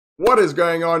What is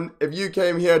going on? If you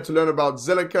came here to learn about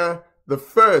ZILLIQA, the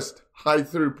first high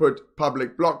throughput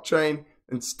public blockchain,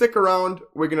 and stick around,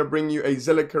 we're going to bring you a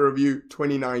ZILLIQA review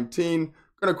 2019.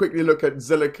 Going to quickly look at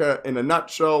ZILLIQA in a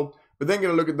nutshell. We're then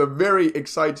going to look at the very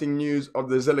exciting news of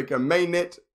the ZILLIQA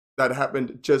mainnet that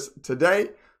happened just today.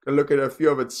 Going to look at a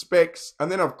few of its specs,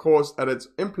 and then of course at its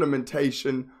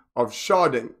implementation of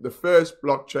sharding, the first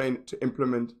blockchain to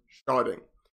implement sharding.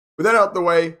 With that out the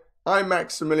way, I'm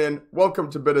Maximilian.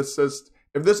 Welcome to BitAssist.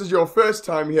 If this is your first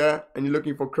time here and you're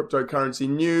looking for cryptocurrency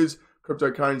news,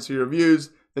 cryptocurrency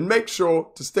reviews, then make sure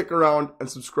to stick around and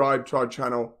subscribe to our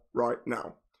channel right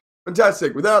now.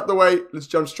 Fantastic. With that out the way, let's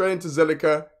jump straight into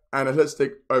ZILLIQA and a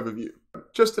holistic overview.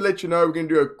 Just to let you know, we're going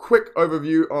to do a quick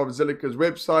overview of ZILLIQA's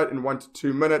website in 1 to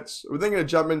 2 minutes. We're then going to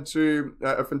jump into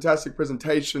a fantastic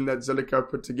presentation that ZILLIQA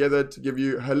put together to give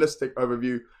you a holistic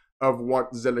overview of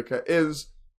what ZILLIQA is.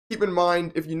 Keep in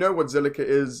mind, if you know what ZILLIQA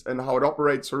is and how it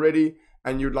operates already,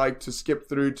 and you'd like to skip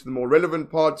through to the more relevant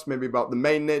parts, maybe about the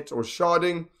mainnet or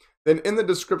sharding, then in the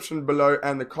description below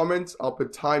and the comments, I'll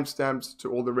put timestamps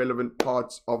to all the relevant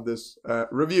parts of this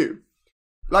review.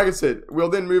 Like I said, we'll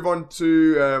then move on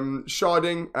to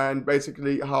sharding and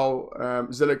basically how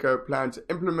ZILLIQA plan to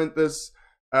implement this.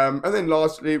 And then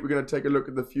lastly, we're going to take a look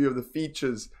at a few of the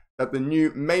features that the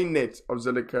new mainnet of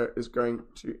ZILLIQA is going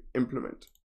to implement.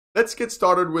 Let's get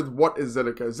started with what is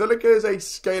ZILLIQA. ZILLIQA is a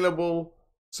scalable,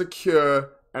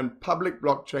 secure, and public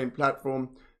blockchain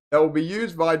platform that will be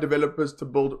used by developers to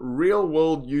build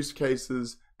real-world use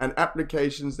cases and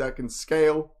applications that can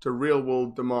scale to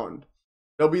real-world demand.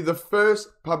 It'll be the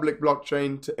first public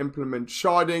blockchain to implement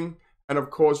sharding, and of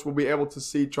course, we'll be able to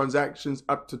see transactions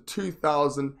up to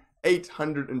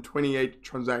 2,828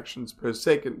 transactions per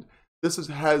second. This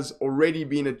has already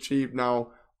been achieved now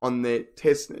on their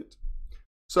testnet.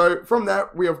 So from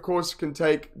that, we of course can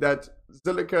take that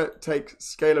ZILLIQA takes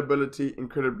scalability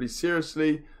incredibly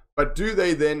seriously, but do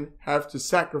they then have to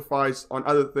sacrifice on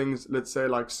other things, let's say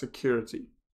like security?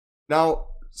 Now,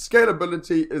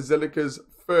 scalability is ZILLIQA's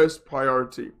first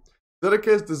priority. ZILLIQA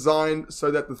is designed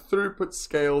so that the throughput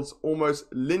scales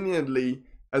almost linearly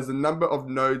as the number of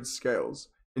nodes scales,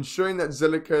 ensuring that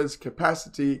ZILLIQA's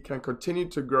capacity can continue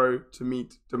to grow to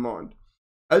meet demand.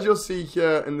 As you'll see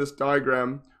here in this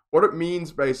diagram, what it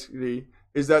means basically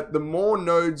is that the more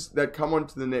nodes that come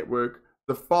onto the network,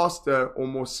 the faster or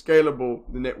more scalable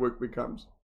the network becomes.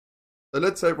 So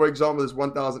let's say, for example, there's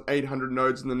 1,800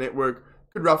 nodes in the network,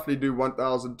 could roughly do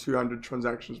 1,200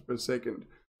 transactions per second.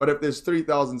 But if there's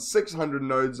 3,600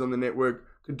 nodes on the network,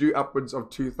 could do upwards of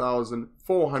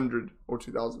 2,400 or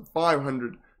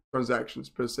 2,500 transactions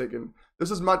per second.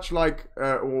 This is much like,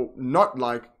 or not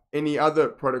like, any other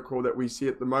protocol that we see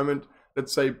at the moment.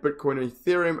 Let's say Bitcoin and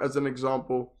Ethereum as an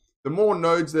example. The more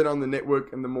nodes that are on the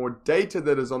network and the more data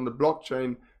that is on the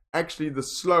blockchain, actually the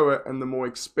slower and the more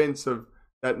expensive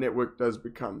that network does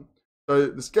become. So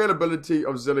the scalability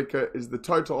of ZILLIQA is the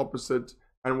total opposite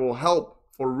and will help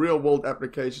for real world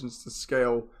applications to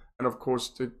scale and of course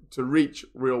to reach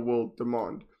real world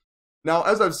demand. Now,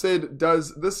 as I've said,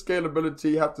 does this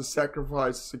scalability have to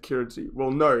sacrifice security?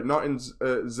 Well, no, not in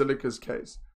ZILLIQA's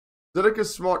case.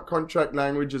 ZILLIQA's smart contract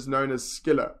language is known as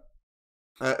Scala.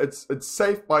 It's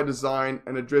safe by design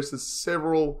and addresses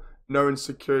several known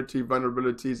security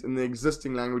vulnerabilities in the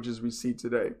existing languages we see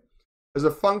today. As a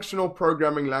functional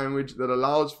programming language that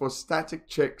allows for static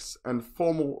checks and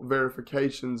formal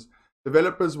verifications,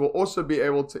 developers will also be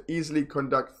able to easily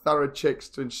conduct thorough checks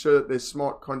to ensure that their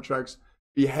smart contracts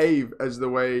behave as the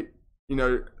way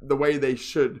they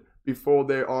should before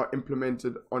they are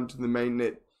implemented onto the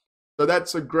mainnet. So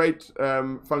that's a great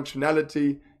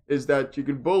functionality, is that you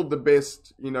can build the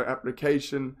best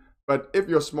application, but if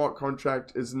your smart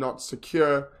contract is not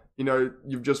secure,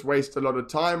 you've just wasted a lot of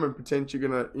time and potentially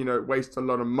gonna waste a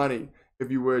lot of money if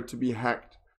you were to be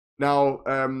hacked. Now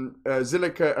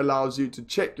ZILLIQA allows you to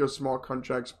check your smart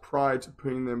contracts prior to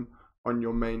putting them on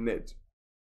your mainnet.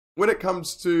 When it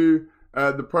comes to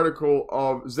the protocol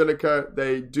of ZILLIQA,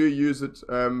 they do use it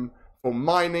for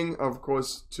mining, of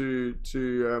course, to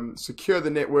secure the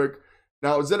network.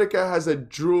 Now, ZILLIQA has a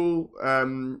dual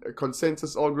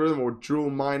consensus algorithm or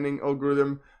dual mining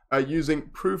algorithm using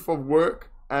proof of work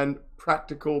and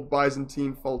practical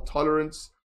Byzantine fault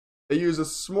tolerance. They use a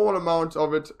small amount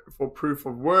of it for proof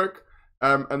of work,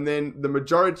 and then the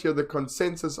majority of the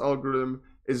consensus algorithm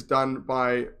is done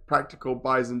by practical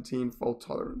Byzantine fault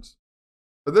tolerance.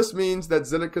 So this means that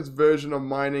ZILLIQA's version of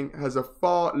mining has a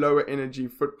far lower energy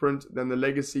footprint than the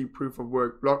legacy proof of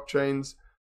work blockchains.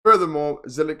 Furthermore,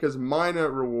 ZILLIQA's miner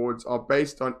rewards are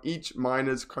based on each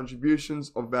miner's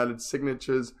contributions of valid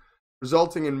signatures,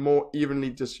 resulting in more evenly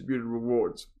distributed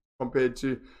rewards. compared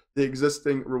to the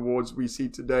existing rewards we see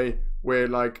today, where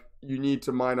like you need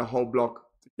to mine a whole block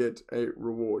to get a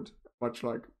reward, much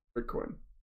like Bitcoin.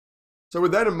 So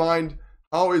with that in mind,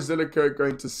 how is ZILLIQA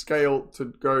going to scale to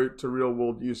go to real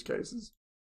world use cases?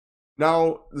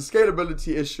 Now, the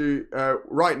scalability issue,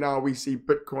 right now we see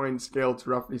Bitcoin scale to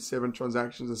roughly 7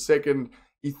 transactions a second,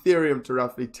 Ethereum to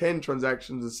roughly 10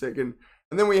 transactions a second,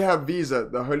 and then we have Visa,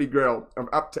 the holy grail, of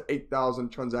up to 8,000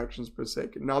 transactions per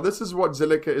second. Now, this is what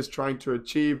ZILLIQA is trying to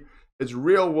achieve, is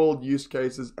real world use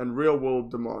cases and real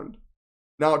world demand.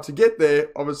 Now, to get there,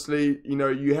 obviously,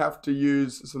 you have to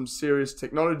use some serious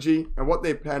technology, and what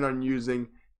they plan on using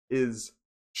is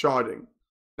sharding.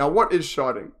 Now, what is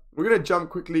sharding? We're going to jump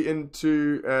quickly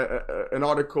into an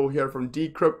article here from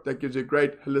Decrypt that gives you a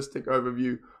great holistic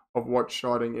overview of what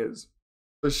sharding is.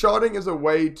 So sharding is a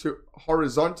way to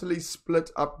horizontally split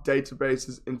up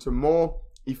databases into more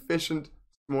efficient,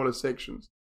 smaller sections.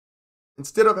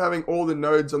 Instead of having all the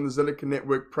nodes on the ZILLIQA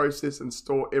network process and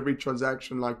store every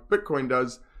transaction like Bitcoin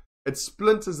does, it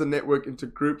splinters the network into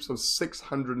groups of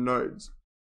 600 nodes.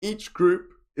 Each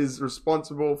group is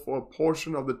responsible for a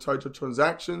portion of the total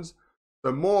transactions,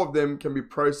 so more of them can be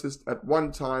processed at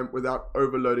one time without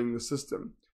overloading the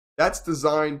system. That's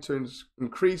designed to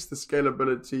increase the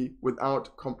scalability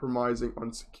without compromising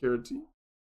on security.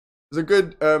 There's a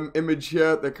good image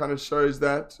here that kind of shows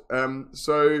that.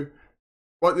 So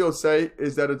what they'll say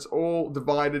is that it's all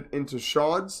divided into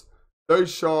shards.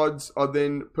 Those shards are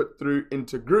then put through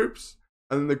into groups,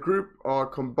 and the group are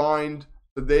combined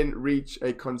to then reach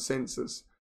a consensus.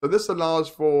 So this allows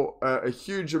for a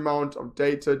huge amount of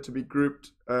data to be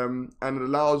grouped, and it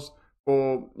allows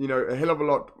for a hell of a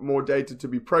lot more data to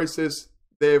be processed,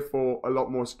 therefore a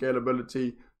lot more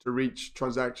scalability to reach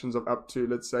transactions of up to,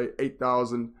 let's say,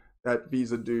 8,000 that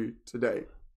Visa do today.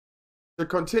 To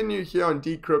continue here on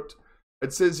Decrypt,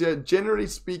 it says here, generally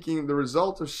speaking, the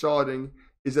result of sharding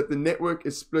is that the network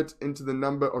is split into the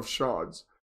number of shards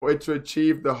for it to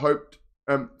achieve the hoped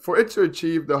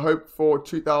for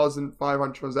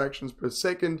 2,500 transactions per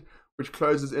second, which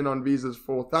closes in on Visa's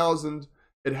 4,000.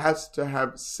 It has to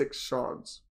have 6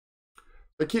 shards.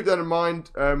 So keep that in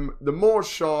mind. The more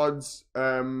shards,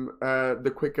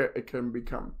 the quicker it can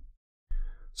become.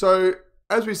 So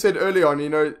as we said earlier on,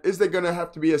 is there going to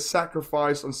have to be a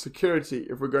sacrifice on security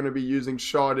if we're going to be using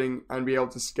sharding and be able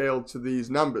to scale to these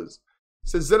numbers?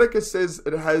 So ZILLIQA says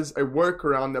it has a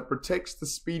workaround that protects the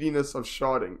speediness of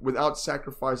sharding without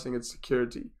sacrificing its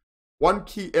security. One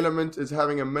key element is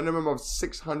having a minimum of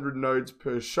 600 nodes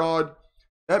per shard.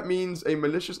 That means a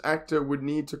malicious actor would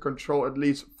need to control at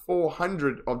least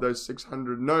 400 of those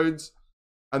 600 nodes,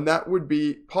 and that would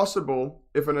be possible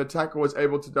if an attacker was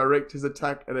able to direct his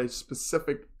attack at a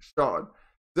specific shard.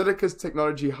 ZILLIQA's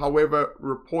technology, however,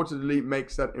 reportedly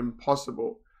makes that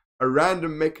impossible. A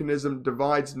random mechanism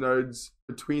divides nodes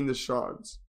between the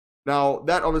shards. Now,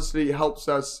 that obviously helps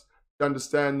us to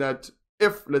understand that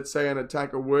if, let's say, an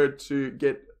attacker were to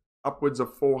get upwards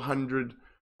of 400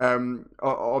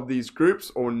 of these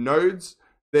groups or nodes,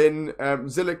 then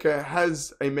ZILLIQA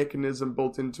has a mechanism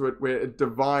built into it where it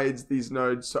divides these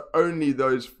nodes, so only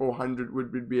those 400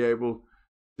 would be able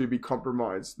to be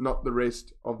compromised, not the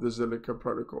rest of the ZILLIQA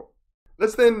protocol.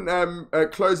 Let's then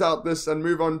close out this and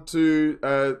move on to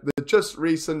the just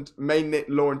recent mainnet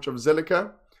launch of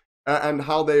ZILLIQA and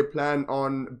how they plan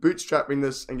on bootstrapping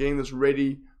this and getting this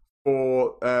ready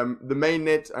for the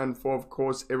mainnet and for, of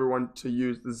course, everyone to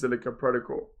use the ZILLIQA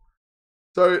protocol.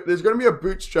 So there's going to be a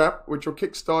bootstrap which will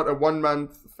kickstart a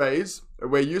 1-month phase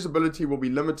where usability will be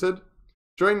limited.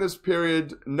 During this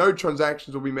period, no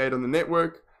transactions will be made on the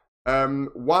network.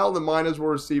 While the miners will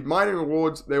receive mining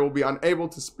rewards, they will be unable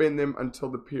to spend them until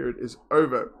the period is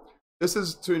over. This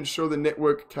is to ensure the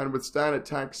network can withstand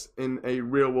attacks in a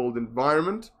real-world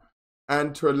environment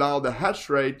and to allow the hash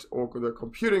rate or the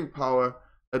computing power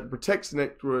that protects the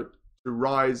network to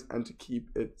rise and to keep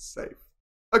it safe.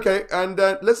 Okay, and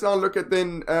let's now look at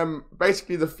then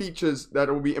basically the features that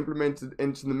will be implemented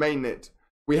into the mainnet.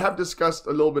 We have discussed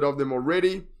a little bit of them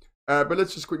already, but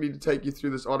let's just quickly take you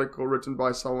through this article written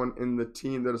by someone in the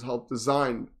team that has helped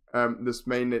design this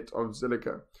mainnet of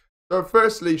ZILLIQA. So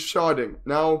firstly, sharding.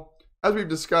 Now, as we've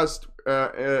discussed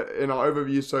in our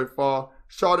overview so far,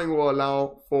 sharding will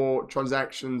allow for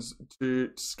transactions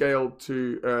to scale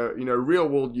to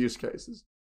real-world use cases.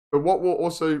 But what will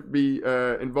also be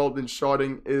involved in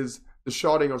sharding is the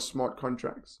sharding of smart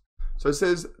contracts. So it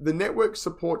says the network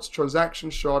supports transaction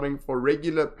sharding for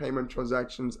regular payment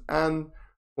transactions and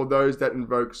for those that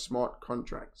invoke smart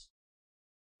contracts.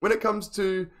 When it comes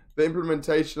to the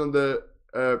implementation of the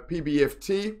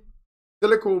PBFT,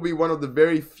 ZILLIQA will be one of the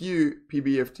very few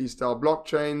PBFT style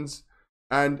blockchains.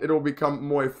 and it will become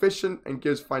more efficient and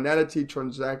gives finality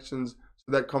transactions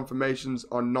so that confirmations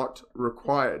are not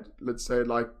required, let's say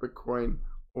like Bitcoin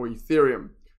or Ethereum.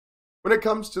 When it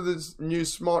comes to this new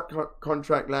smart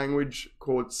contract language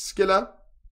called Scalability,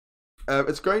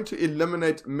 it's going to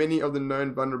eliminate many of the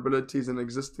known vulnerabilities in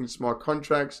existing smart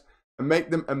contracts and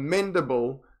make them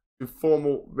amendable to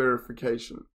formal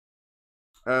verification.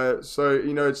 So,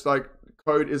 you know, it's like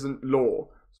code isn't law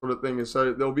sort of thing.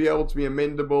 So they'll be able to be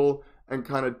amendable and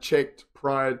kind of checked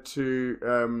prior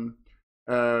to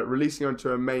releasing onto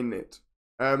a mainnet.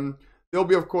 There'll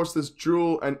be, of course, this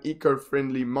dual and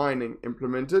eco-friendly mining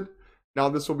implemented. Now,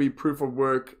 this will be proof of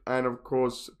work and, of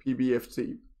course,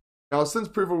 PBFT. Now, since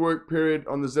proof of work period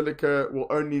on the ZILLIQA will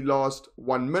only last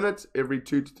 1 minute every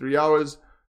 2 to 3 hours,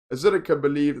 ZILLIQA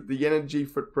believe that the energy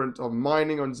footprint of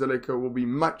mining on ZILLIQA will be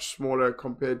much smaller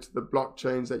compared to the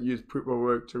blockchains that use proof of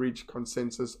work to reach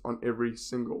consensus on every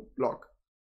single block.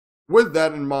 With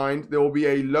that in mind, there will be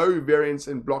a low variance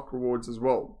in block rewards as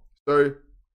well. So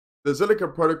the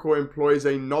ZILLIQA protocol employs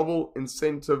a novel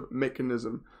incentive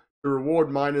mechanism to reward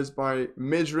miners by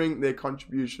measuring their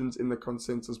contributions in the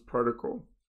consensus protocol.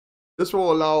 This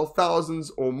will allow thousands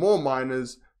or more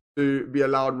miners to be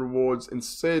allowed rewards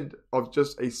instead of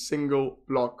just a single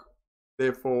block,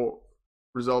 therefore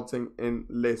resulting in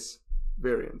lower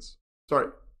variance.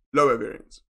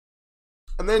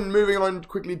 And then moving on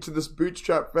quickly to this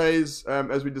bootstrap phase,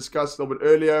 as we discussed a little bit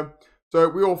earlier. So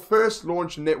we will first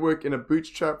launch a network in a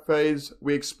bootstrap phase.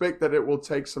 We expect that it will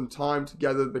take some time to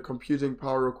gather the computing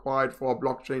power required for our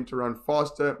blockchain to run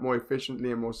faster, more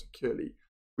efficiently, and more securely.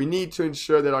 We need to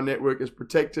ensure that our network is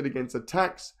protected against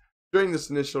attacks during this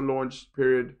initial launch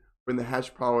period when the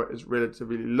hash power is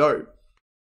relatively low.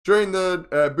 During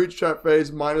the bootstrap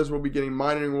phase, miners will be getting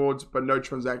mining rewards, but no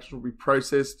transactions will be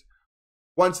processed.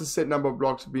 Once a set number of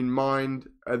blocks have been mined,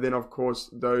 then of course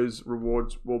those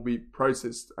rewards will be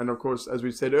processed. And of course, as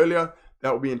we said earlier,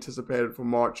 that will be anticipated for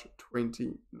March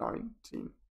 2019.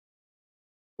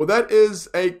 Well, that is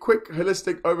a quick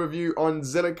holistic overview on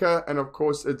ZILLIQA and of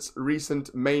course its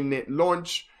recent mainnet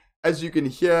launch. As you can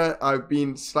hear, I've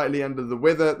been slightly under the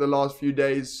weather the last few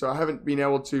days, so I haven't been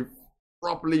able to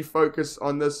properly focus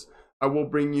on this. I will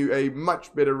bring you a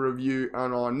much better review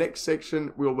on our next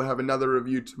section. We will have another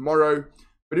review tomorrow.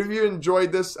 But if you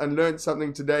enjoyed this and learned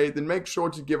something today, then make sure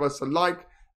to give us a like.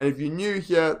 And if you're new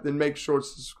here, then make sure to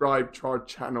subscribe to our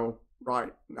channel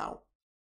right now.